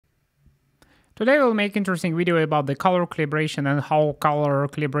Today we'll make interesting video about the color calibration and how color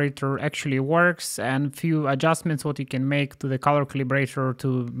calibrator actually works, and few adjustments what you can make to the color calibrator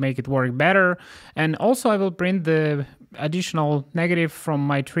to make it work better. And also I will print the additional negative from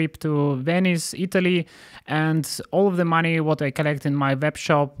my trip to Venice, Italy, and all of the money what I collect in my web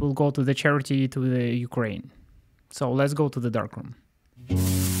shop will go to the charity to the Ukraine. So let's go to the darkroom.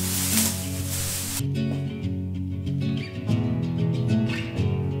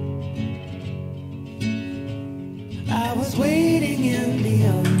 I was waiting in the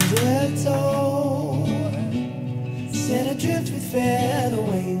undertow, set adrift with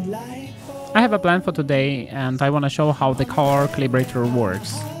featherweight light. I have a plan for today and I want to show how the color calibrator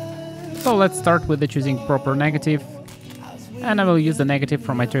works. So let's start with the choosing proper negative, and I will use the negative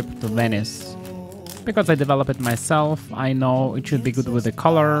from my trip to Venice. Because I developed it myself, I know it should be good with the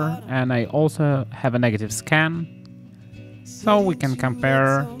color, and I also have a negative scan. So we can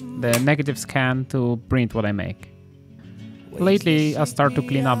compare the negative scan to print what I make. Lately, I start to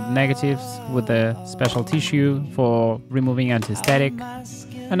clean up negatives with a special tissue for removing anti-static,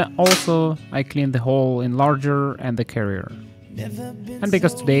 and also I clean the whole enlarger and the carrier. And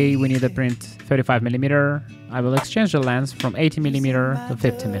because today we need to print 35mm, I will exchange the lens from 80mm to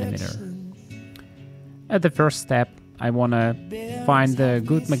 50mm. At the first step, I want to find the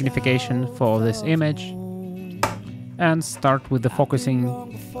good magnification for this image and start with the focusing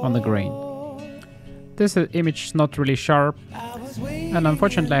on the grain. This image is not really sharp, and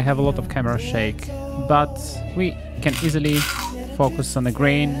unfortunately I have a lot of camera shake, but we can easily focus on the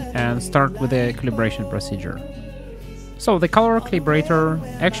grain and start with the calibration procedure. So the color calibrator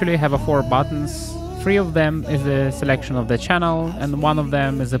actually have 4 buttons. 3 of them is the selection of the channel and 1 of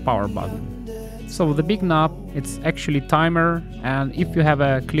them is the power button. So the big knob, it's actually timer, and if you have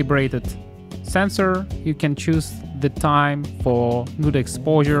a calibrated sensor, you can choose the time for good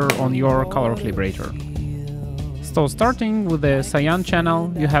exposure on your color calibrator. So starting with the cyan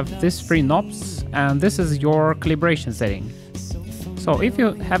channel, you have these 3 knobs, and this is your calibration setting. So if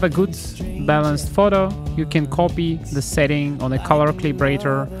you have a good balanced photo, you can copy the setting on the color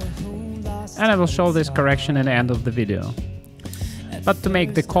calibrator, and I will show this correction at the end of the video. But to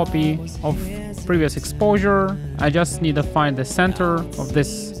make the copy of previous exposure, I just need to find the center of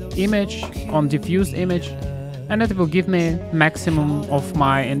this image on diffused image, and it will give me maximum of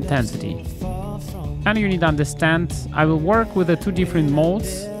my intensity. And you need to understand, I will work with the 2 different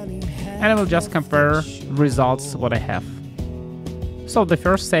modes, and I will just compare results what I have. So the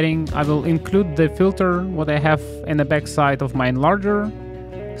first setting, I will include the filter what I have in the back side of my enlarger.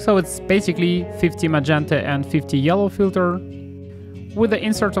 So it's basically 50 magenta and 50 yellow filter, with the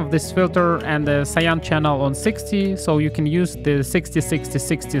insert of this filter and the cyan channel on 60, so you can use the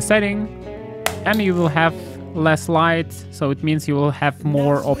 60-60-60 setting, and you will have less light, so it means you will have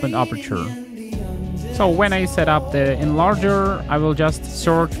more open aperture. So when I set up the enlarger, I will just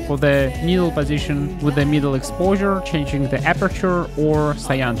search for the needle position with the middle exposure, changing the aperture or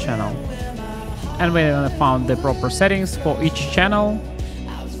cyan channel. And when I found the proper settings for each channel,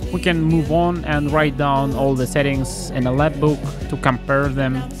 we can move on and write down all the settings in a lab book to compare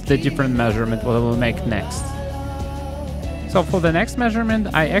them to the different measurement what I will make next. So for the next measurement,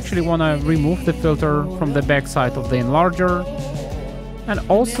 I actually want to remove the filter from the back side of the enlarger, and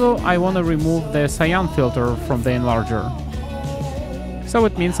also I want to remove the cyan filter from the enlarger. So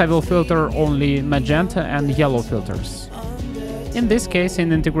it means I will filter only magenta and yellow filters. In this case, in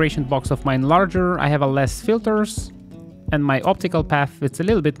the integration box of my enlarger, I have less filters, and my optical path is a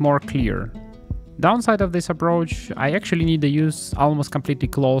little bit more clear. Downside of this approach, I actually need to use almost completely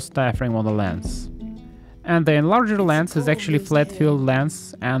closed diaphragm on the lens. And the enlarger lens is actually flat field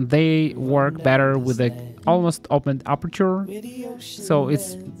lens, and they work better with the almost open aperture, so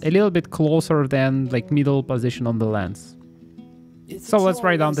it's a little bit closer than like middle position on the lens. So let's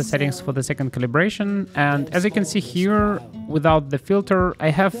write down the settings for the second calibration, and as you can see here, without the filter,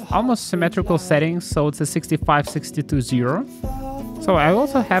 I have almost symmetrical settings, so it's a 65-62-0. So I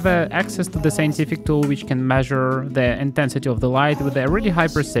also have access to the scientific tool which can measure the intensity of the light with a really high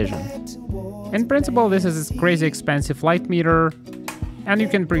precision. In principle, this is a crazy expensive light meter, and you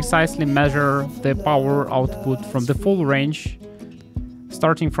can precisely measure the power output from the full range,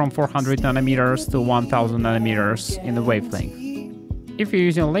 starting from 400 nanometers to 1000 nanometers in the wavelength. If you're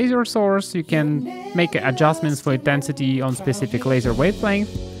using a laser source, you can make adjustments for intensity on specific laser wavelength.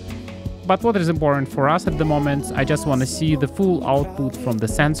 But what is important for us at the moment, I just want to see the full output from the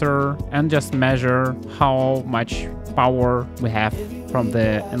sensor and just measure how much power we have from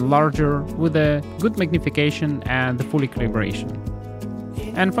the enlarger with a good magnification and the full calibration.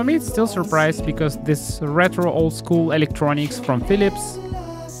 And for me it's still surprised because this retro old school electronics from Philips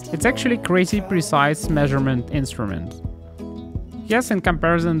It's actually crazy precise measurement instrument. Yes, in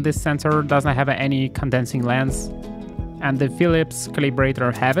comparison, this sensor doesn't have any condensing lens, and the Philips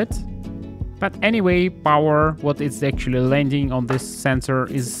calibrator have it. But anyway, power, what is actually landing on this sensor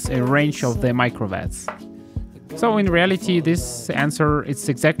is a range of the microwatts. So in reality, this answer is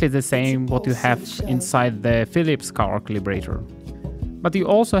exactly the same what you have inside the Philips color calibrator. But you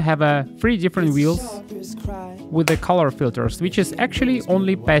also have 3 different wheels with the color filters, which is actually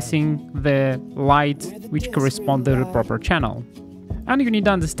only passing the light which correspond to the proper channel. And you need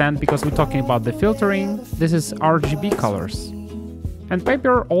to understand, because we're talking about the filtering, this is RGB colors. And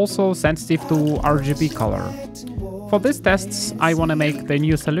paper also sensitive to RGB color. For these tests, I want to make the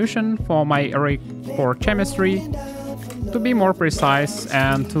new solution for my RA4 chemistry to be more precise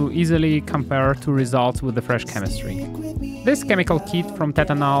and to easily compare 2 results with the fresh chemistry. This chemical kit from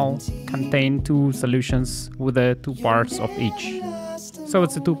Tetanal contains 2 solutions with the 2 parts of each. So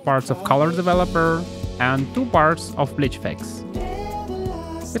it's the 2 parts of color developer and 2 parts of bleach fix.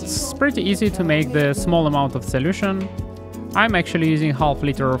 It's pretty easy to make the small amount of solution. I'm actually using half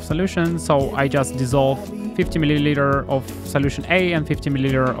liter of solution, so I just dissolve 50 ml of solution A and 50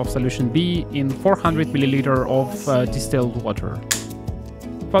 ml of solution B in 400 ml of distilled water.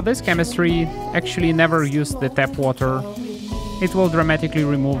 For this chemistry, actually never use the tap water. It will dramatically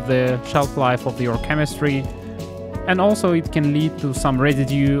remove the shelf life of your chemistry, and also it can lead to some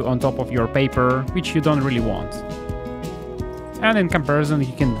residue on top of your paper, which you don't really want. And in comparison,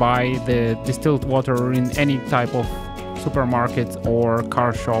 you can buy the distilled water in any type of supermarket or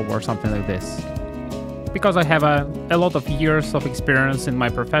car shop or something like this. Because I have a lot of years of experience in my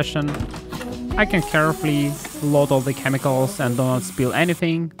profession, I can carefully load all the chemicals and do not spill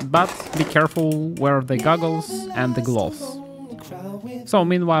anything, but be careful, wear the goggles and the gloves. So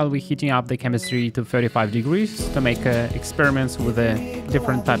meanwhile, we're heating up the chemistry to 35 degrees to make experiments with the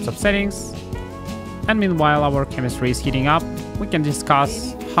different types of settings. And meanwhile our chemistry is heating up, we can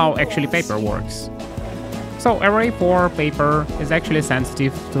discuss how actually paper works. So RA4 paper is actually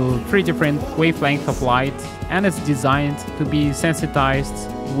sensitive to 3 different wavelengths of light, and it's designed to be sensitized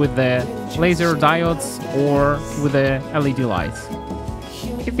with the laser diodes or with the LED lights.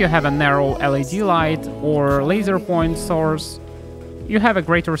 If you have a narrow LED light or laser point source, you have a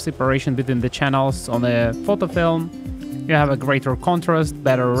greater separation between the channels on a photofilm, you have a greater contrast,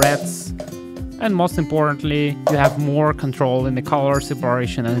 better reds, and most importantly, you have more control in the color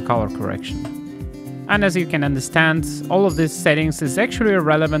separation and color correction. And as you can understand, all of these settings is actually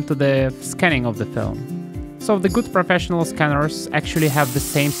relevant to the scanning of the film. So the good professional scanners actually have the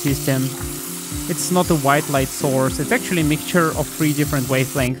same system. It's not a white light source, it's actually a mixture of 3 different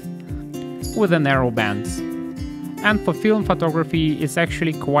wavelengths with a narrow band. And for film photography, it's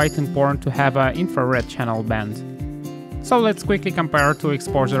actually quite important to have an infrared channel band. So let's quickly compare 2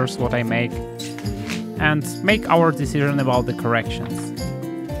 exposures what I make and make our decision about the corrections.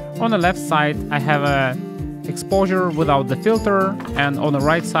 On the left side I have an exposure without the filter, and on the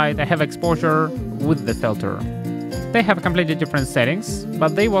right side I have exposure with the filter. They have completely different settings,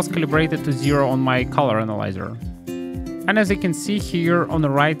 but they was calibrated to 0 on my color analyzer. And as you can see here on the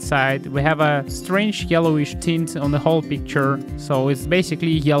right side, we have a strange yellowish tint on the whole picture, so it's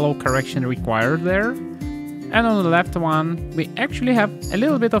basically yellow correction required there. And on the left one, we actually have a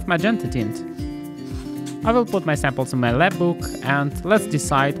little bit of magenta tint. I will put my samples in my lab book and let's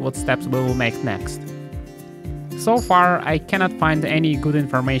decide what steps we will make next. So far, I cannot find any good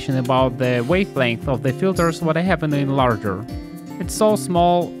information about the wavelength of the filters what I have in the enlarger. It's so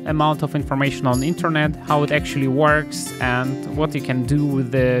small amount of information on the internet, how it actually works and what you can do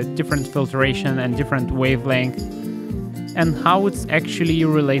with the different filtration and different wavelength, and how it's actually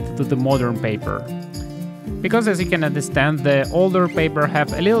related to the modern paper. Because as you can understand, the older paper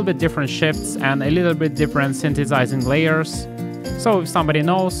have a little bit different shifts and a little bit different synthesizing layers. So if somebody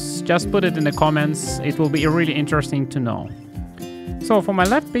knows, just put it in the comments, it will be really interesting to know. So for my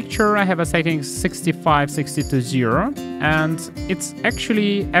left picture I have a setting 65-60-0 and it's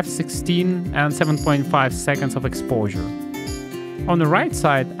actually f16 and 7.5 seconds of exposure. On the right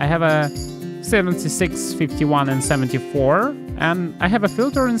side I have a 76, 51 and 74, and I have a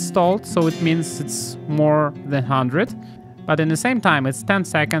filter installed, so it means it's more than 100, but in the same time it's 10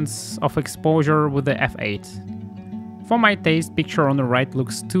 seconds of exposure with the f8. For my taste, picture on the right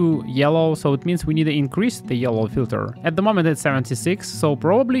looks too yellow, so it means we need to increase the yellow filter. At the moment it's 76, so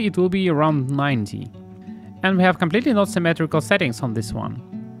probably it will be around 90. And we have completely not symmetrical settings on this one.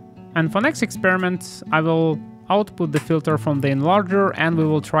 And for next experiment I will output the filter from the enlarger and we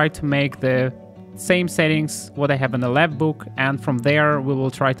will try to make the same settings what I have in the lab book, and from there we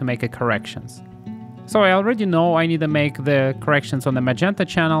will try to make a corrections. So I already know I need to make the corrections on the magenta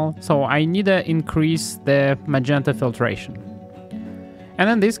channel, so I need to increase the magenta filtration. And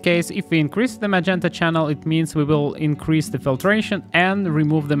in this case, if we increase the magenta channel, it means we will increase the filtration and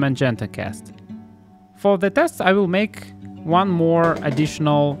remove the magenta cast. For the test, I will make one more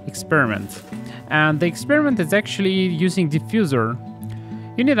additional experiment. And the experiment is actually using diffuser.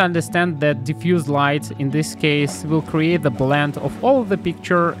 You need to understand that diffused light, in this case, will create the blend of all of the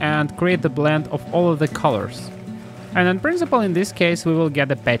picture and create the blend of all of the colors. And in principle, in this case, we will get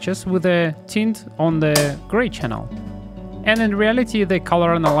the patches with a tint on the gray channel. And in reality, the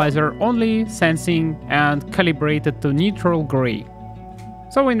color analyzer only sensing and calibrated to neutral gray.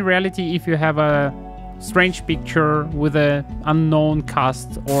 So in reality, if you have a strange picture with an unknown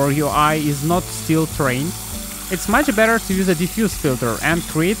cast or your eye is not still trained, it's much better to use a diffuse filter and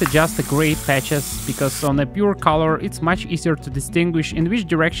create just the gray patches, because on a pure color it's much easier to distinguish in which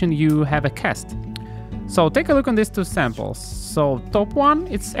direction you have a cast. So take a look on these two samples. So top one,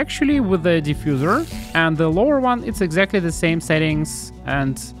 it's actually with the diffuser, and the lower one, it's exactly the same settings,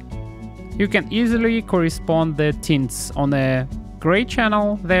 and you can easily correspond the tints on a gray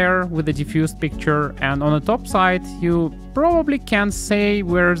channel there with the diffused picture, and on the top side you probably can't say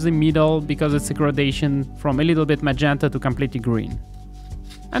where's the middle because it's a gradation from a little bit magenta to completely green.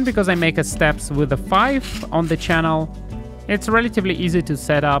 And because I make a steps with a 5 on the channel, it's relatively easy to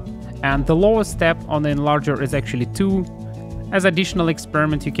set up, and the lowest step on the enlarger is actually 2. As additional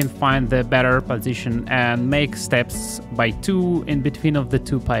experiment you can find the better position and make steps by 2 in between of the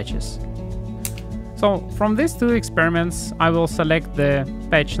 2 patches. So from these 2 experiments, I will select the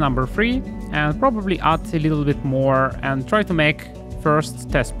patch number 3 and probably add a little bit more and try to make first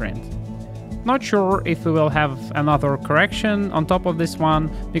test print. Not sure if we will have another correction on top of this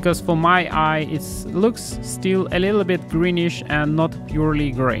one, because for my eye it looks still a little bit greenish and not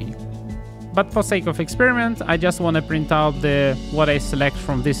purely gray. But for sake of experiment, I just want to print out what I select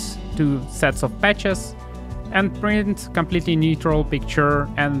from these 2 sets of patches and print completely neutral picture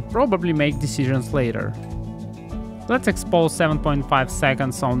and probably make decisions later. Let's expose 7.5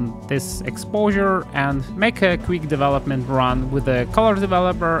 seconds on this exposure and make a quick development run with the color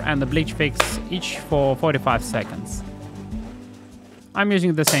developer and the bleach fix, each for 45 seconds. I'm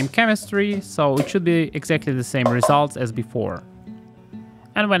using the same chemistry, so it should be exactly the same results as before.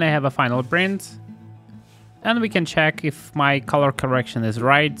 And when I have a final print, and we can check if my color correction is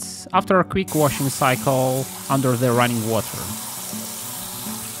right after a quick washing cycle under the running water.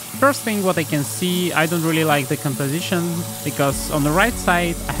 First thing what I can see, I don't really like the composition, because on the right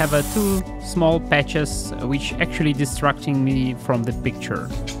side I have 2 small patches which actually distracting me from the picture.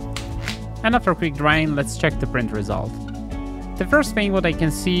 And after quick drying, let's check the print result. The first thing what I can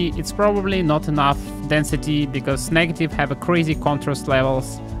see, it's probably not enough density, because negative have a crazy contrast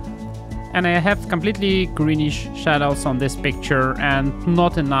levels, and I have completely greenish shadows on this picture and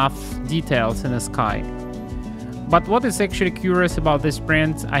not enough details in the sky. But what is actually curious about this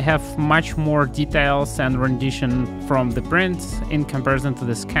print, I have much more details and rendition from the print in comparison to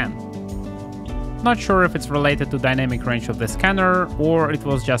the scan. Not sure if it's related to dynamic range of the scanner or it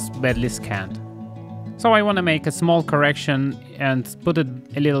was just badly scanned. So I want to make a small correction and put it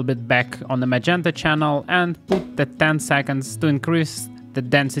a little bit back on the magenta channel and put the 10 seconds to increase the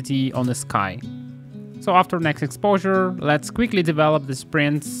density on the sky. So after next exposure, let's quickly develop this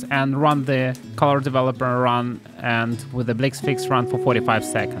print and run the color developer run and with the bleach fix run for 45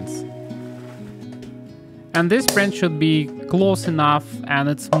 seconds. And this print should be close enough, and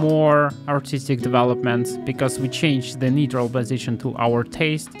it's more artistic development because we changed the neutral position to our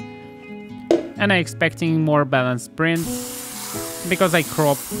taste. And I'm expecting more balanced print because I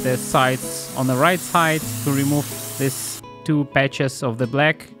cropped the sides on the right side to remove these 2 patches of the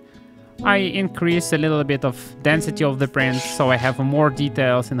black. I increase a little bit of density of the print, so I have more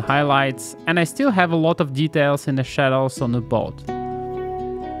details in highlights, and I still have a lot of details in the shadows on the boat.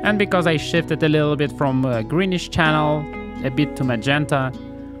 And because I shifted a little bit from a greenish channel a bit to magenta,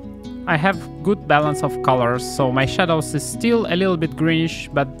 I have good balance of colors, so my shadows is still a little bit greenish,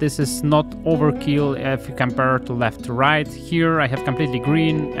 but this is not overkill if you compare to left to right. Here I have completely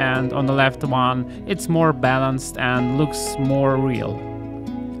green, and on the left one it's more balanced and looks more real.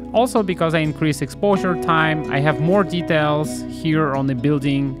 Also, because I increase exposure time, I have more details here on the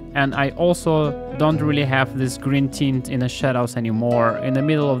building, and I also don't really have this green tint in the shadows anymore in the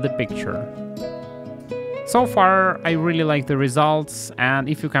middle of the picture. So far, I really like the results, and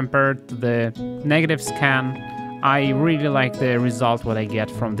if you compare it to the negative scan, I really like the result what I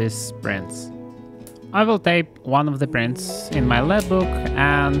get from these prints. I will tape one of the prints in my lab book,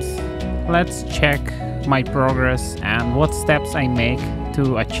 and let's check my progress and what steps I make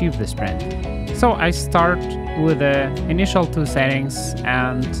to achieve this print. So I start with the initial two settings,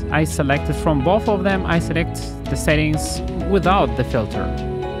 and I selected from both of them, I select the settings without the filter,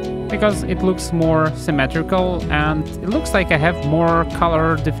 because it looks more symmetrical and it looks like I have more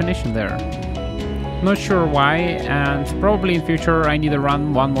color definition there. Not sure why, and probably in future I need to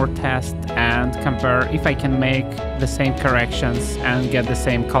run one more test and compare if I can make the same corrections and get the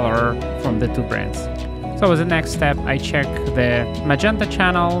same color from the two brands. So as a next step, I check the magenta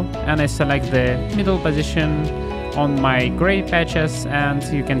channel and I select the middle position on my gray patches, and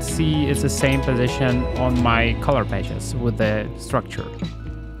you can see it's the same position on my color patches with the structure.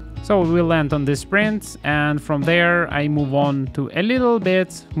 So we land on this print, and from there I move on to a little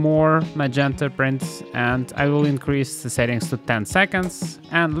bit more magenta prints, and I will increase the settings to 10 seconds.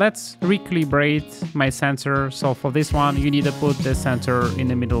 And let's recalibrate my sensor. So for this one you need to put the sensor in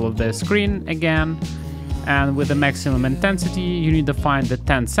the middle of the screen again, and with the maximum intensity you need to find the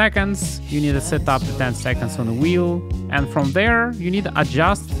 10 seconds. You need to set up the 10 seconds on the wheel, and from there you need to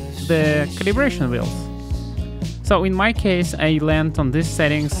adjust the calibration wheels. So in my case I land on these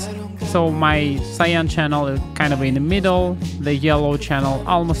settings, so my cyan channel is kind of in the middle, the yellow channel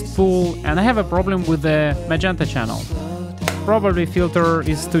almost full, and I have a problem with the magenta channel. Probably filter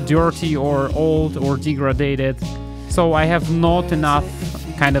is too dirty or old or degraded, so I have not enough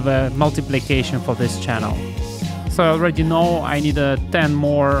kind of a multiplication for this channel. So I already know I need a 10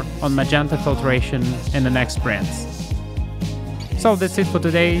 more on magenta filtration in the next prints. So that's it for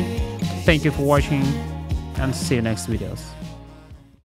today. Thank you for watching, and see you next videos.